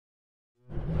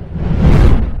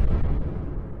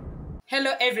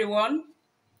Hello everyone,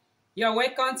 you're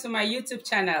welcome to my YouTube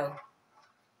channel.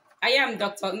 I am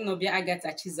Dr. Nnobia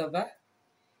Agatha Chizoba.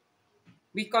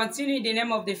 We continue in the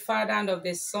name of the Father and of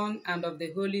the Son and of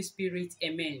the Holy Spirit.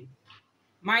 Amen.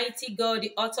 Mighty God,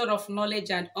 the author of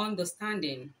knowledge and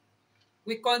understanding,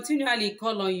 we continually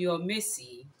call on your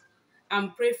mercy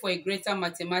and pray for a greater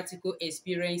mathematical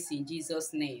experience in Jesus'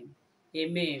 name.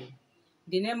 Amen. In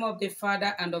the name of the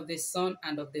Father and of the Son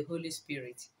and of the Holy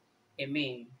Spirit.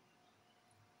 Amen.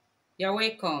 You're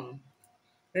welcome.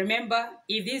 Remember,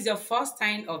 if this is your first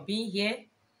time of being here,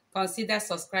 consider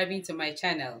subscribing to my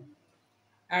channel.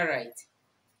 All right.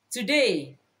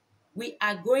 Today, we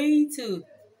are going to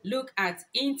look at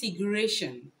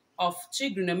integration of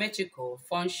trigonometrical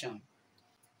function.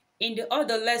 In the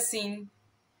other lesson,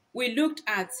 we looked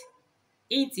at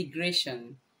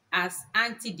integration as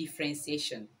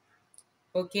anti-differentiation.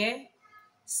 Okay?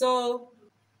 So,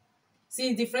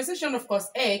 since differentiation of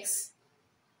cos x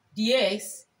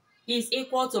dx is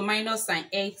equal to minus sine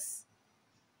x,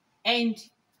 and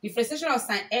differentiation of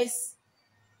sine x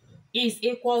is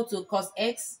equal to cos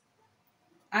x,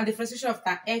 and differentiation of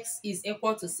tan x is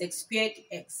equal to sec squared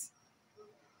x.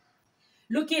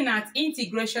 Looking at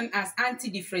integration as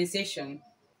anti-differentiation,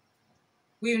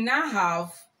 we now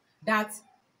have that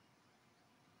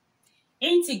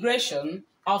integration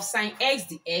of sine x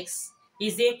dx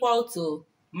is equal to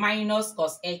minus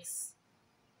cos x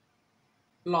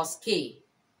plus k,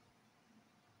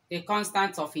 the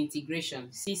constant of integration,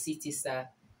 since it is an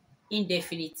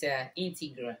indefinite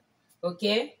integral.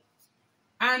 Okay?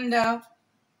 And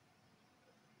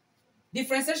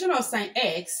differentiation of sine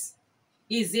x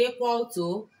is equal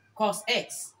to cos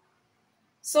x.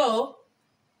 So,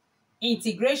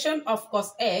 integration of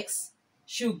cos x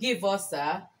should give us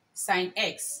sine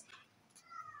x.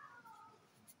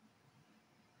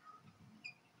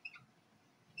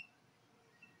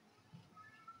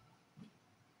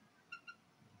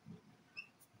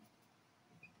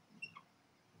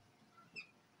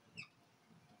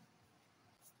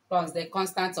 Plus the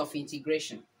constant of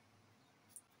integration.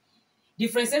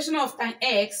 Differentiation of tan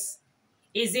x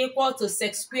is equal to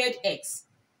sec squared x.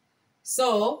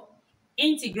 So,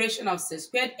 integration of sec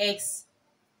squared x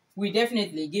will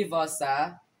definitely give us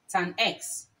tan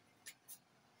x.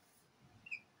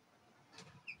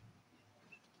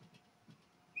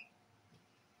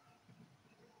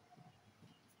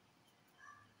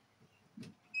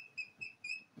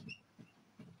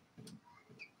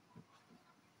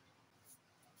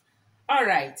 All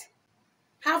right.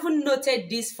 Having noted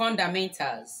these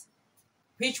fundamentals,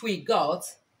 which we got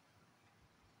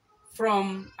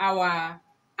from our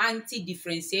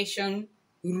anti-differentiation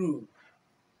rule,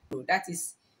 that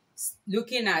is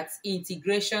looking at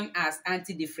integration as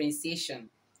anti-differentiation.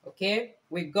 Okay,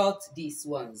 we got these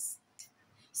ones.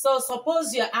 So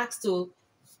suppose you're asked to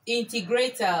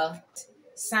integrate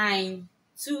sine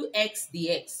 2x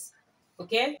dx.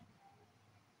 Okay,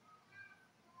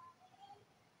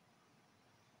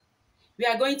 we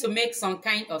are going to make some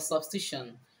kind of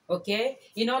substitution, okay,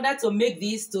 in order to make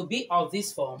this to be of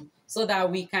this form so that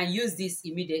we can use this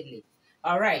immediately.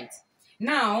 All right,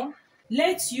 now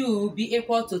let u be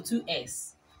equal to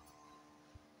 2x.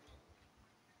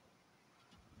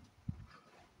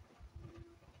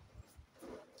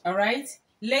 All right,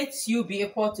 let u be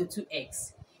equal to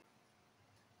 2x.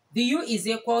 The u is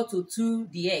equal to 2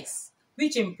 dx,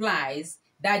 which implies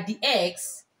that the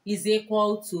x is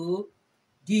equal to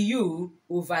du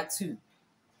over 2.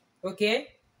 Okay?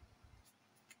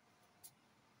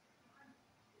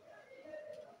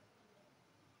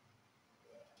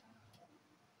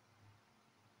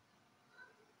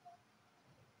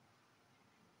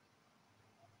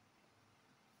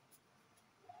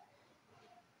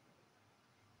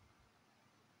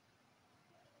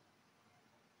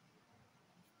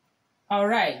 All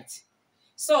right.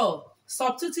 So,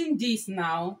 substituting this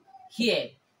now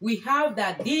here, we have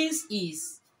that this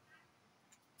is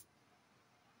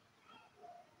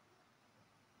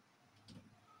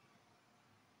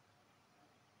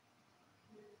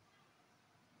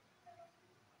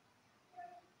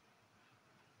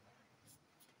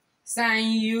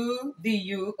sine u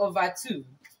du over 2.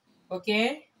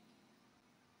 Okay?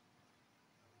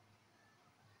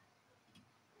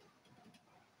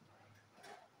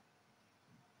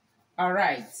 All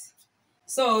right.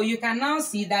 So you can now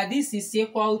see that this is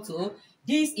equal to,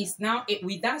 this is now,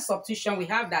 with that substitution, we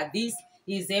have that this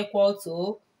is equal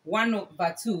to 1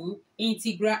 over 2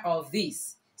 integral of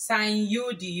this, sine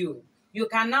u du. You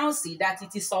can now see that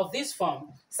it is of this form,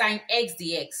 sine x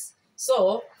dx.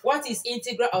 So what is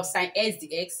integral of sine x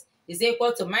dx is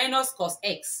equal to minus cos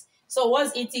x. So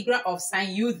what's integral of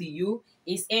sine u du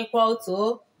is equal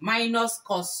to minus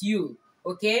cos u.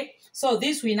 Okay, so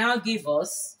this will now give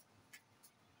us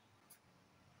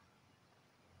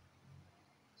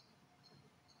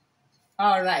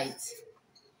all right.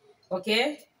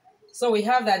 Okay, so we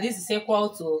have that this is equal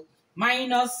to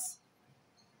minus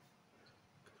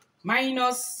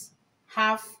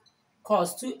half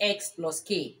cos 2x plus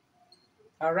k.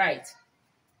 All right.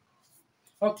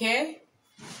 Okay,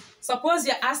 suppose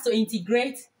you're asked to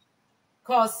integrate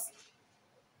cos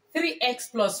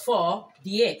 3x plus 4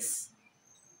 dx.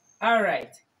 All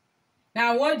right,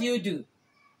 now what do?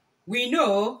 We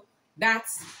know that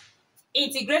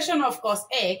integration of cos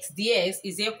x dx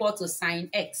is equal to sine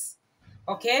x.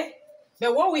 Okay,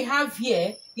 but what we have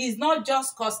here is not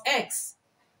just cos x,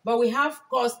 but we have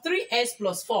cos 3x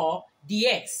plus 4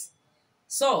 dx.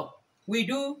 So we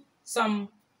do some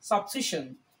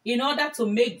substitution in order to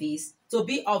make this to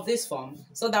be of this form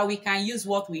so that we can use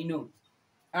what we know.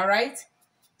 All right,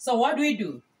 so what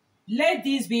do? Let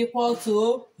this be equal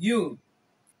to u.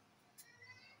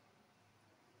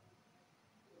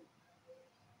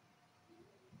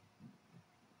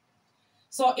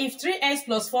 So if 3x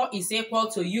plus 4 is equal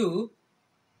to u,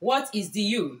 what is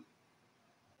du?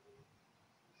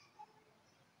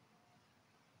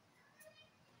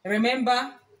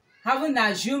 Remember, having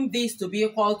assumed this to be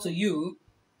equal to u,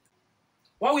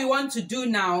 what we want to do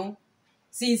now,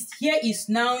 since here is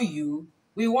now u,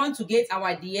 we want to get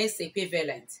our dx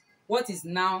equivalent. What is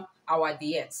now our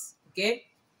dx? Okay,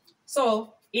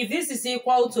 so if this is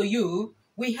equal to u,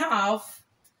 we have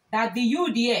that the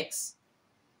u dx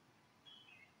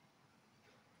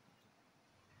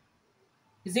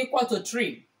is equal to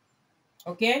 3.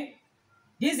 Okay,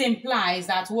 this implies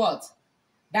that what?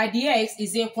 That dx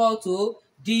is equal to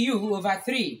du over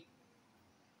 3.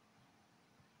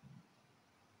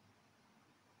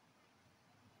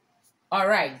 All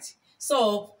right,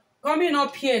 so coming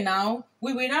up here now,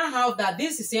 we will now have that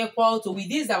this is equal to, with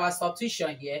this our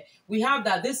substitution here, we have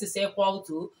that this is equal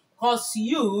to cos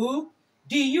u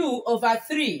du over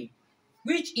 3,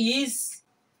 which is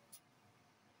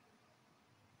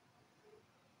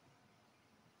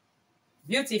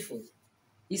beautiful.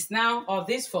 It's now of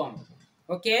this form.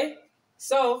 Okay,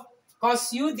 so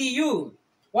cos u du,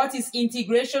 what is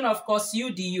integration of cos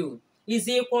u du? Is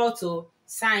equal to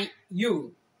sine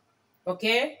u.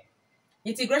 Okay,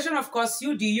 integration of cos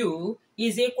u du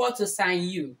is equal to sine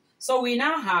u. So we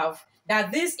now have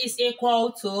that this is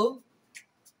equal to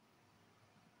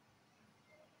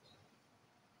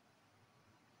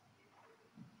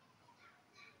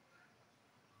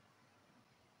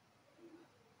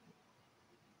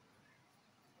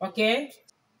okay,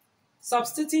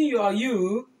 substituting your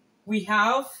u, we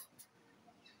have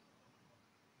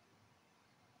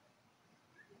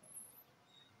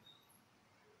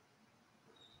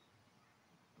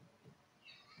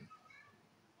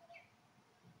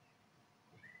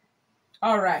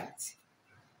all right.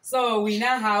 So we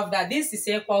now have that this is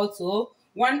equal to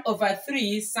 1 over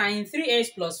 3 sine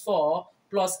 3x plus 4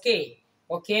 plus k.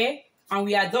 Okay, and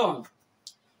we are done.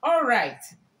 All right.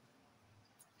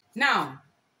 Now,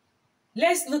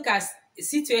 let's look at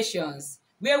situations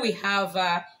where we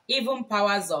have even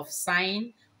powers of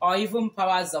sine or even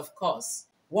powers of cos.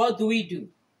 What do?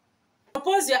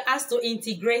 Suppose you're asked to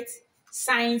integrate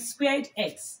sine squared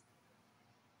x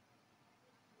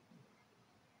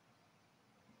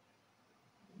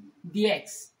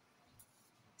dx.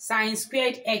 Sine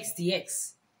squared x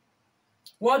dx.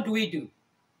 What do?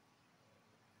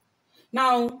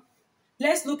 Now,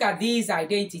 let's look at these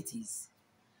identities.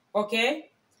 Okay?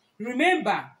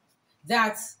 Remember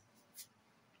that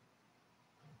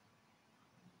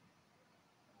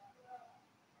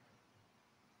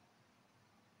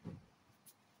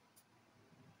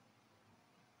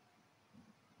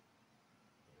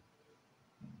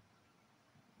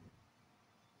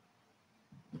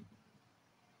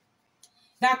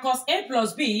cos A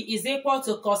plus B is equal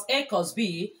to cos A cos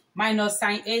B minus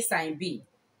sine A sine B.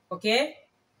 Okay?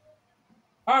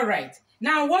 All right.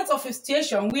 Now, what of a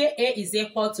situation where A is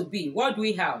equal to B? What do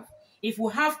we have? If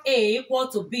we have A equal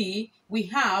to B, we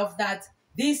have that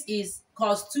this is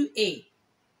cos 2A.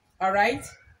 All right?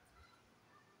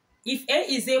 If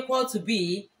A is equal to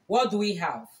B, what do we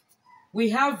have? We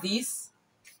have this.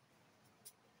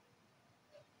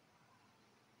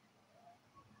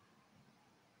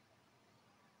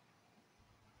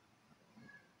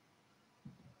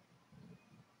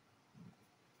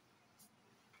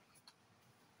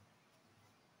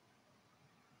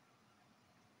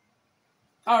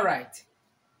 All right.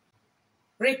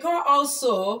 Recall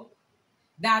also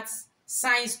that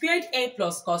sine squared A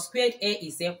plus cos squared A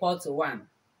is equal to 1.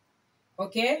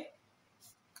 Okay?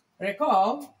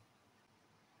 Recall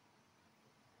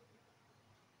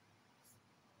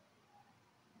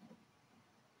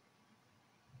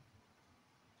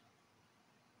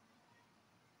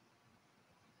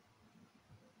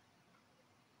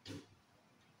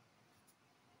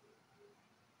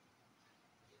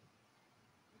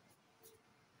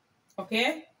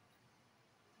okay,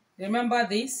 remember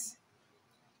this.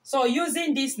 So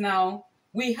using this now,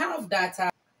 we have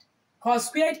that cos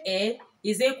squared A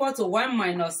is equal to 1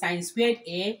 minus sine squared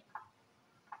A,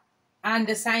 and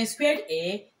the sine squared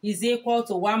A is equal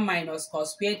to 1 minus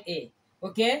cos squared A.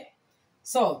 Okay?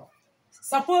 So,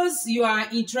 suppose you are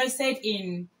interested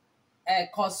in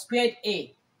cos squared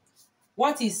A.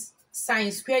 What is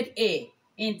sine squared A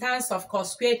in terms of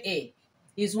cos squared A?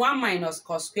 Is 1 minus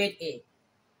cos squared A.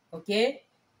 Okay?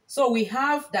 So we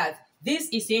have that this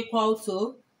is equal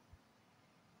to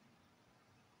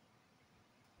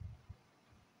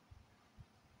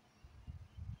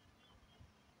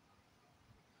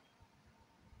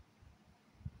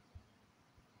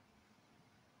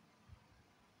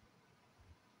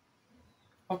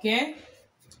okay,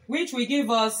 which will give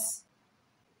us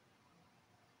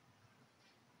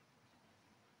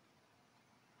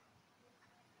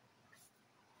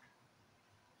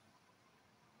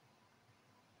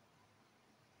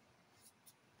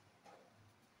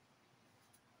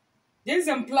this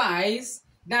implies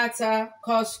that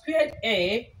cos squared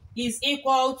A is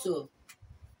equal to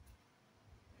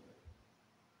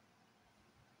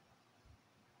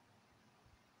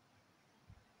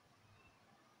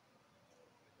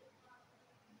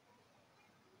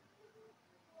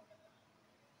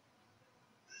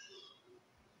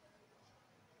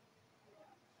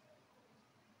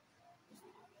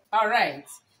all right.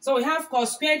 So we have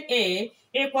cos squared A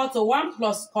equal to 1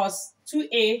 plus cos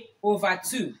 2A over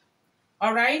 2.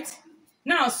 All right.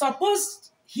 Now,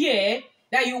 suppose here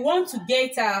that you want to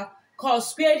get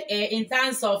cos squared A in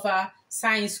terms of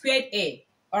sine squared A.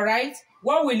 All right.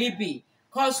 What will it be?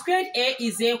 Cos squared A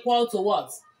is equal to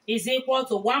what? Is equal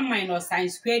to 1 minus sine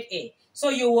squared A. So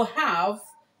you will have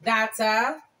that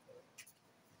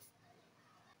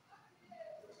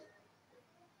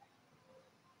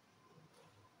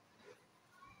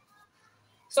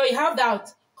so you have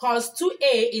that cos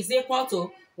 2A is equal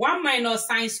to 1 minus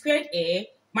sine squared A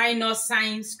minus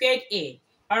sine squared A.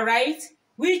 All right?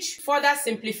 Which further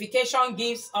simplification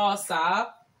gives us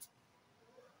all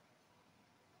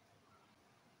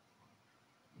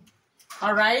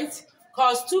right,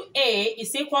 cos 2A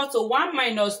is equal to 1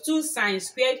 minus 2 sine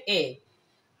squared A.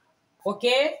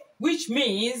 Okay? Which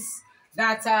means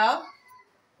that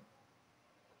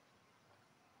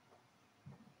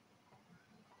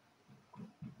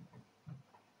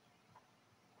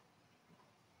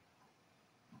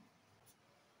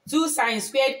 2 sine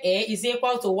squared A is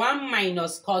equal to 1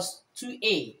 minus cos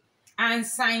 2A. And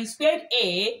sine squared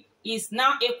A is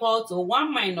now equal to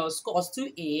 1 minus cos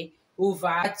 2A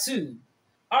over 2.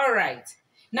 All right.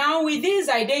 Now, with these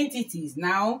identities,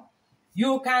 now,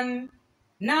 you can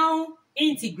now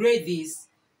integrate this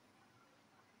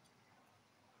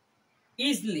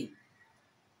easily.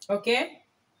 Okay?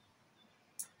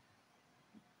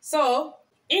 So,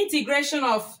 integration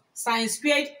of sine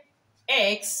squared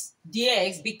x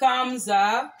dx becomes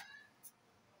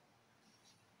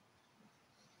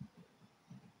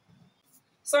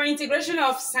so integration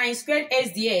of sine squared x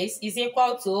dx is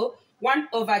equal to 1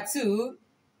 over 2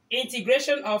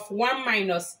 integration of 1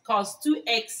 minus cos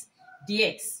 2x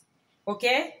dx.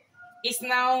 Okay? It's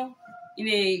now in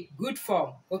a good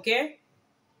form. Okay?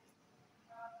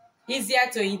 Easier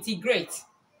to integrate.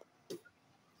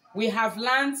 We have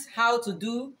learned how to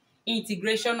do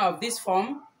integration of this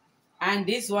form, and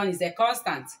this one is a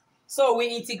constant. So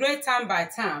we integrate term by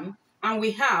term, and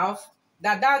we have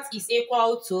that is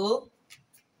equal to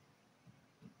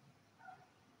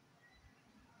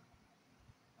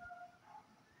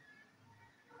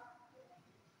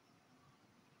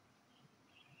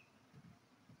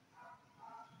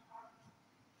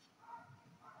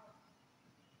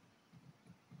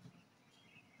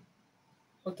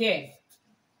okay,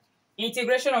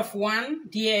 integration of 1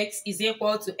 dx is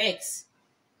equal to x.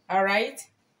 All right,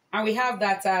 and we have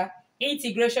that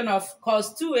integration of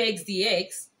cos 2x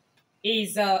dx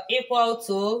is equal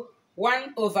to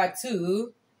 1 over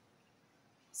 2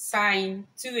 sine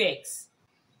 2x.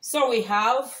 So we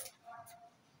have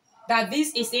that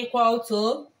this is equal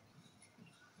to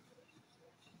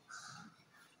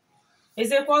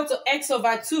x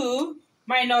over 2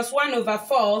 minus 1 over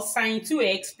 4 sine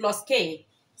 2x plus k.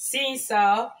 Since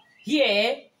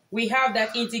here we have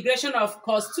that integration of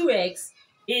cos 2x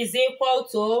is equal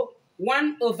to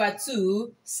 1 over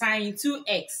 2 sine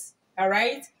 2x. All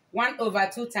right? 1 over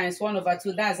 2 times 1 over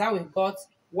 2. That's how we got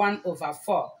 1 over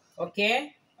 4.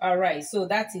 Okay? All right. So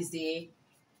that is the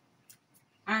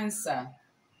answer.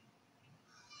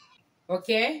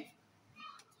 Okay?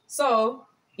 So,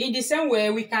 in the same way,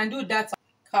 we can do that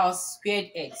cos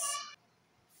squared x.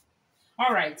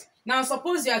 All right. Now,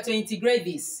 suppose you are to integrate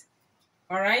this.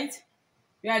 All right?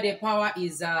 Where the power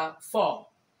is 4.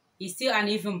 It's still an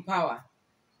even power.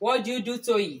 What do you do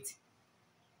to it?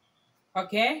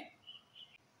 Okay?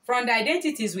 From the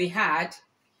identities we had,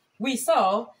 we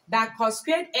saw that cos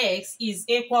squared x is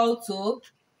equal to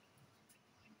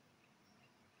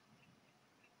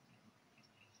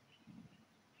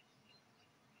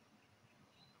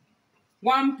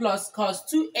 1 plus cos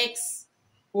 2x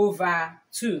over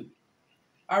 2.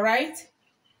 All right?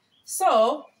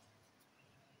 So,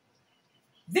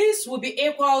 this will be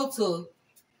equal to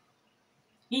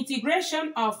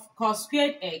integration of cos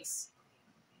squared x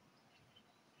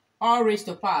all raised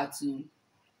to power 2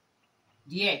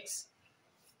 dx.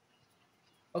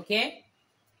 Okay?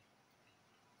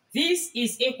 This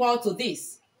is equal to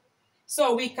this.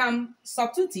 So we can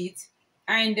substitute it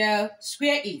and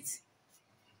square it.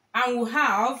 And we'll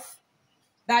have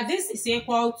that this is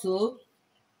equal to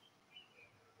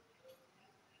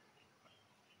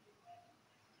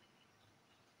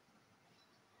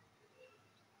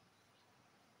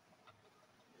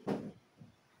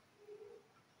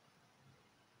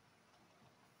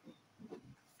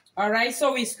all right,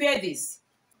 so we square this.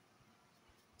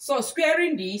 So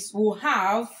squaring this, we'll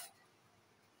have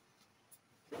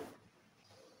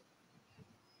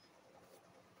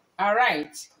all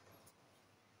right.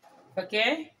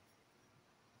 Okay.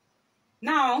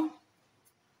 Now,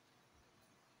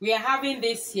 we are having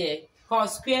this here,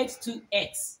 cos squared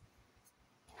 2x.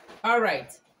 All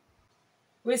right.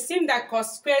 We assume that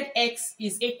cos squared x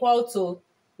is equal to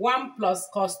 1 plus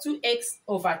cos 2x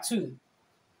over 2.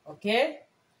 Okay?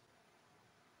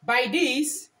 By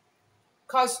this,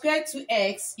 cos squared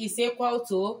 2x is equal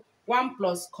to 1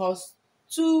 plus cos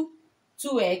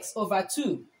 2x over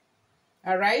 2.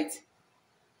 All right?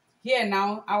 Here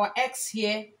now, our x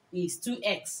here is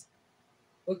 2x.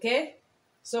 Okay?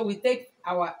 So we take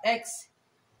our x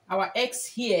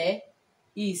here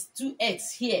is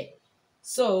 2x here.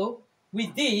 So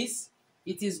with this,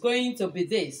 it is going to be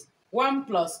this. 1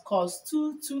 plus cos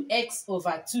 2x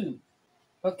over 2.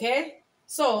 Okay?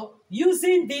 So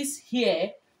using this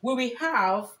here, we will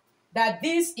have that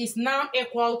this is now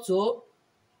equal to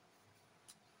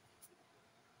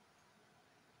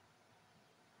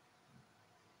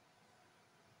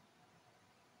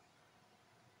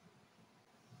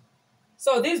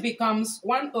so this becomes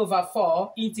 1 over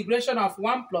 4 integration of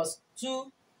 1 plus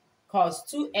 2 cos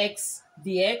 2x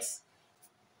dx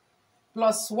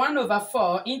plus 1 over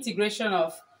 4 integration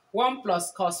of 1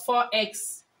 plus cos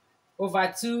 4x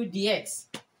over 2 dx.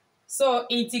 So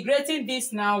integrating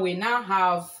this now, we now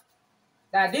have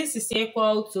that this is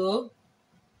equal to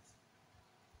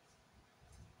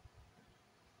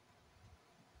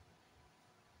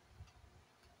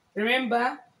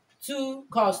remember 2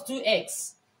 cos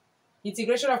 2x.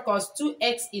 Integration of cos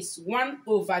 2x is 1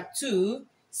 over 2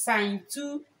 sine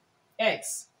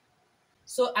 2x.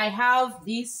 So I have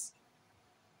this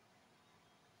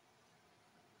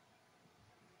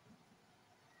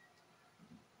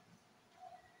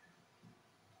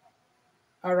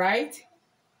all right.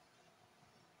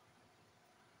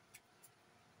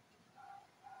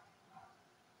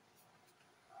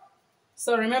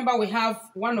 So remember we have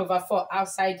 1 over 4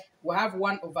 outside. We have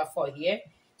 1 over 4 here.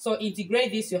 So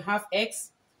integrate this, you have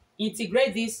x.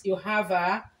 Integrate this, you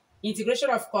have integration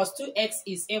of cos 2x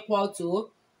is equal to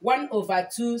 1 over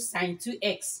 2 sine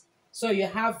 2x. So you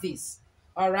have this.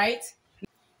 All right.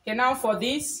 Okay, now for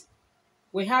this,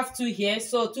 we have 2 here.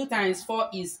 So 2 times 4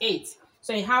 is 8.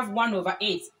 So you have 1 over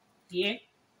 8 here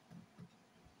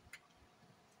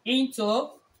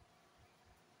into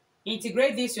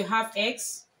integrate this, you have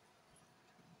x.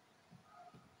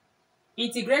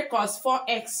 Integrate cos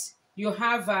 4x, you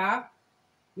have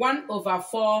 1 over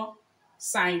 4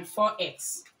 sine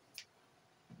 4x.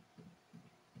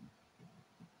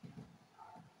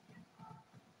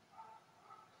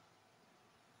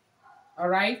 All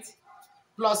right,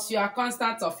 plus your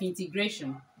constant of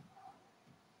integration.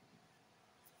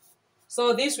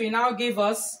 So this will now give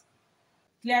us,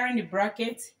 clearing the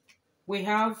bracket, we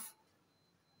have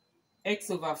x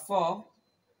over 4,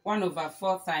 1 over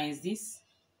 4 times this,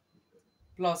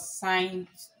 plus sine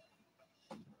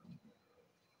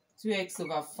 2x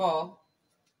over 4,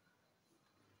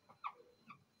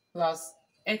 plus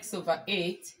x over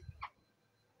 8.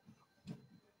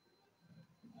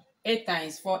 8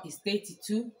 times 4 is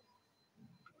 32.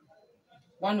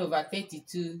 1 over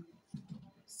 32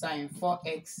 sine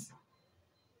 4x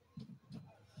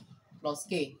plus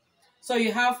k. So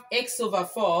you have x over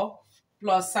 4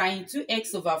 plus sine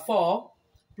 2x over 4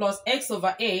 plus x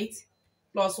over 8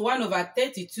 plus 1 over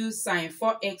 32 sine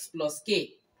 4x plus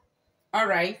k. All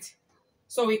right.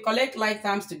 So we collect like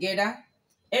terms together.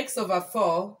 X over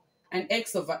 4 and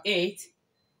x over 8,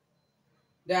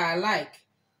 they are alike.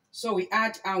 So we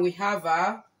add and we have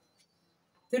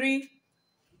 3x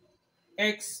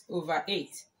over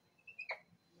 8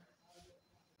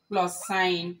 plus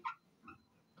sine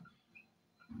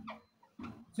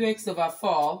 2x over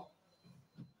 4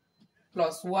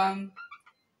 plus 1.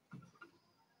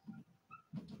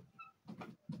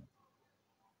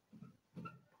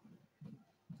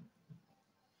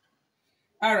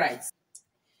 All right.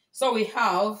 So we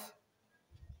have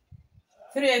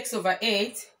 3x over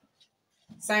 8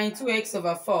 sine 2x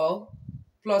over 4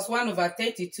 plus 1 over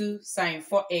 32 sine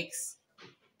 4x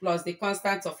plus the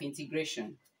constant of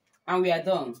integration. And we are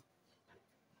done.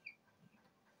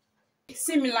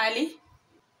 Similarly,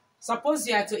 suppose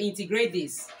you are to integrate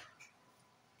this.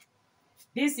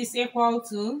 This is equal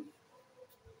to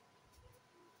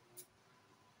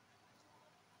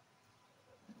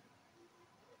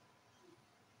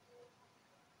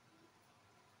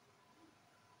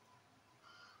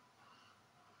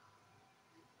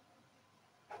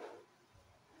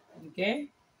okay,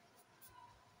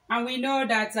 and we know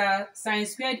that sine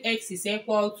squared x is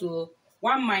equal to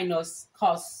 1 minus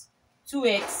cos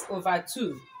 2x over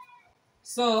 2.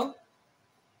 So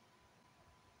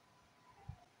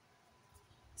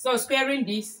squaring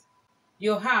this,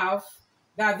 you have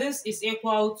that this is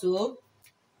equal to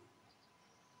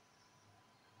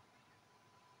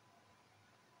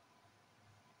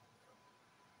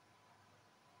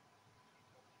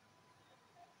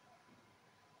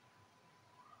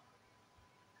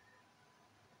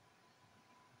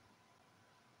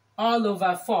all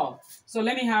over 4. So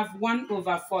let me have 1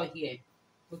 over 4 here.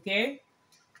 Okay.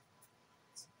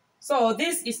 So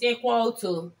this is equal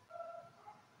to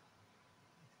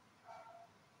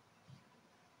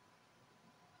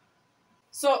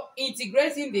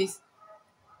integrating this.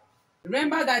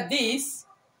 Remember that this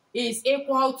is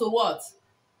equal to what?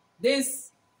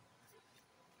 This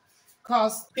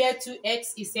cos square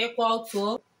 2x is equal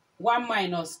to 1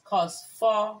 minus cos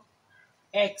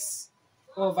 4x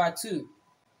over 2.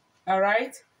 All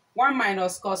right? 1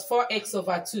 minus cos 4x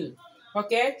over 2.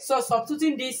 Okay? So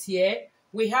substituting this here,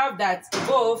 we have that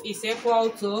both is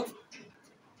equal to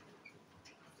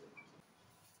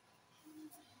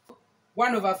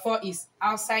 1 over 4 is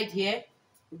outside here,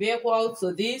 will be equal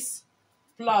to this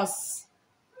plus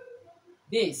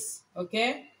this.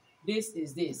 Okay? This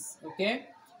is this. Okay?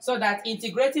 So that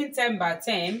integrating term by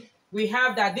term, we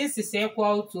have that this is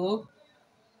equal to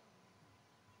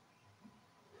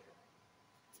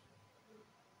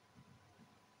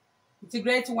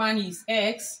integrate 1 is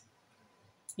x.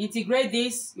 Integrate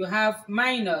this, you have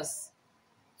minus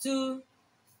 2.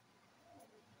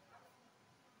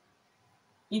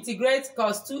 Integrate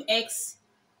cos 2x,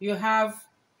 you have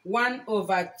 1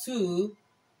 over 2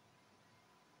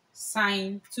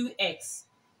 sine 2x.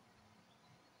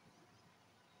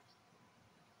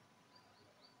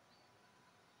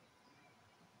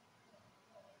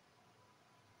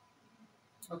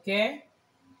 Okay?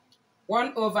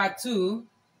 1 over 2,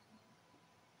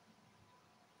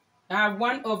 I have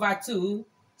 1 over 2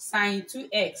 sine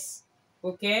 2x.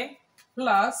 Okay?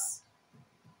 Plus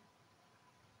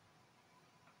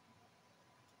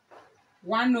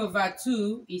 1 over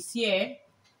 2 is here.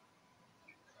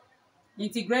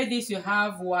 Integrate this, you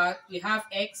have what? You have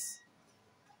x.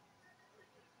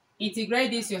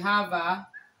 Integrate this, you have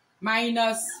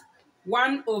minus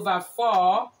 1 over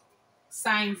 4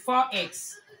 sine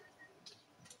 4x.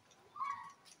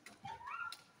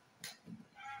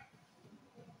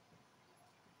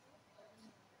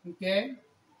 Okay?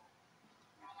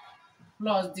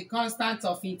 Plus the constant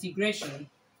of integration.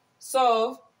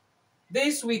 So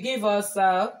this will give us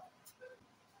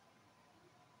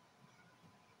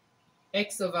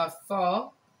x over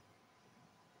 4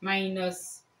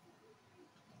 minus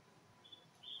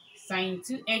sine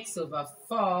 2x over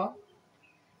 4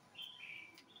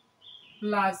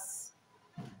 plus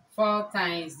 4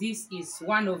 times this is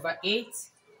 1 over 8.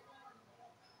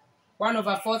 1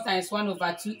 over 4 times 1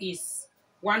 over 2 is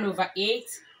 1 over 8.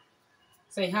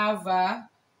 So you have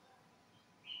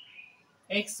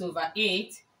x over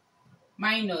 8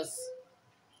 minus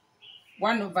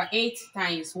 1 over 8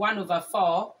 times 1 over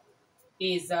 4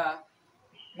 is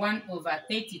 1 over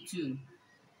 32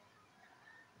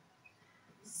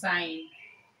 sine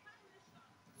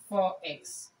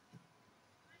 4x.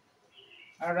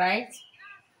 All right?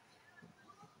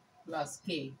 plus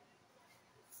k.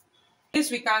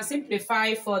 This we can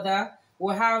simplify further.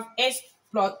 We have s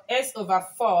plus s over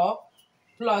 4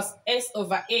 plus s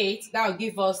over 8. That will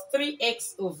give us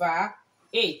 3x over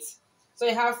 8. So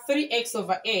you have 3x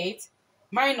over 8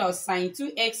 minus sine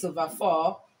 2x over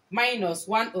 4 minus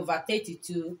 1 over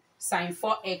 32 sine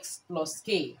 4x plus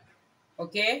k.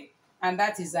 Okay? And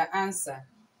that is the answer.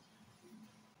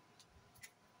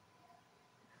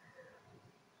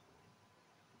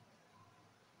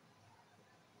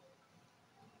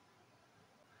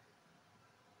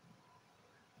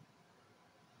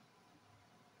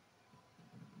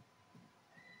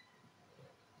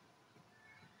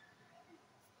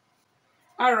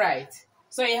 All right.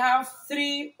 So you have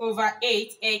 3 over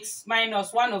 8x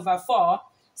minus 1 over 4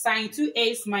 sine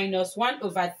 2x minus 1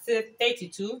 over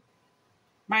 32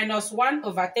 minus 1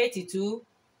 over 32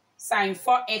 sine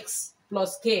 4x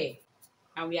plus k.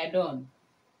 And we are done.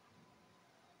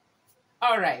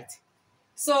 All right.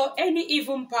 So any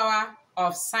even power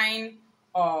of sine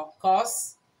or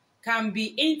cos can be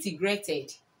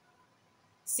integrated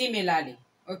similarly.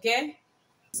 Okay?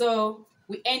 So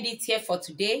we end it here for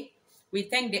today. We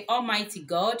thank the Almighty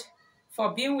God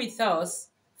for being with us,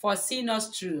 for seeing us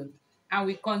through, and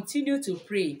we continue to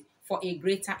pray for a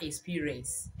greater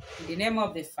experience. In the name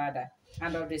of the Father,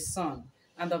 and of the Son,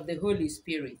 and of the Holy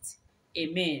Spirit.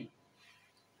 Amen.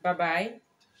 Bye-bye.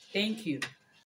 Thank you.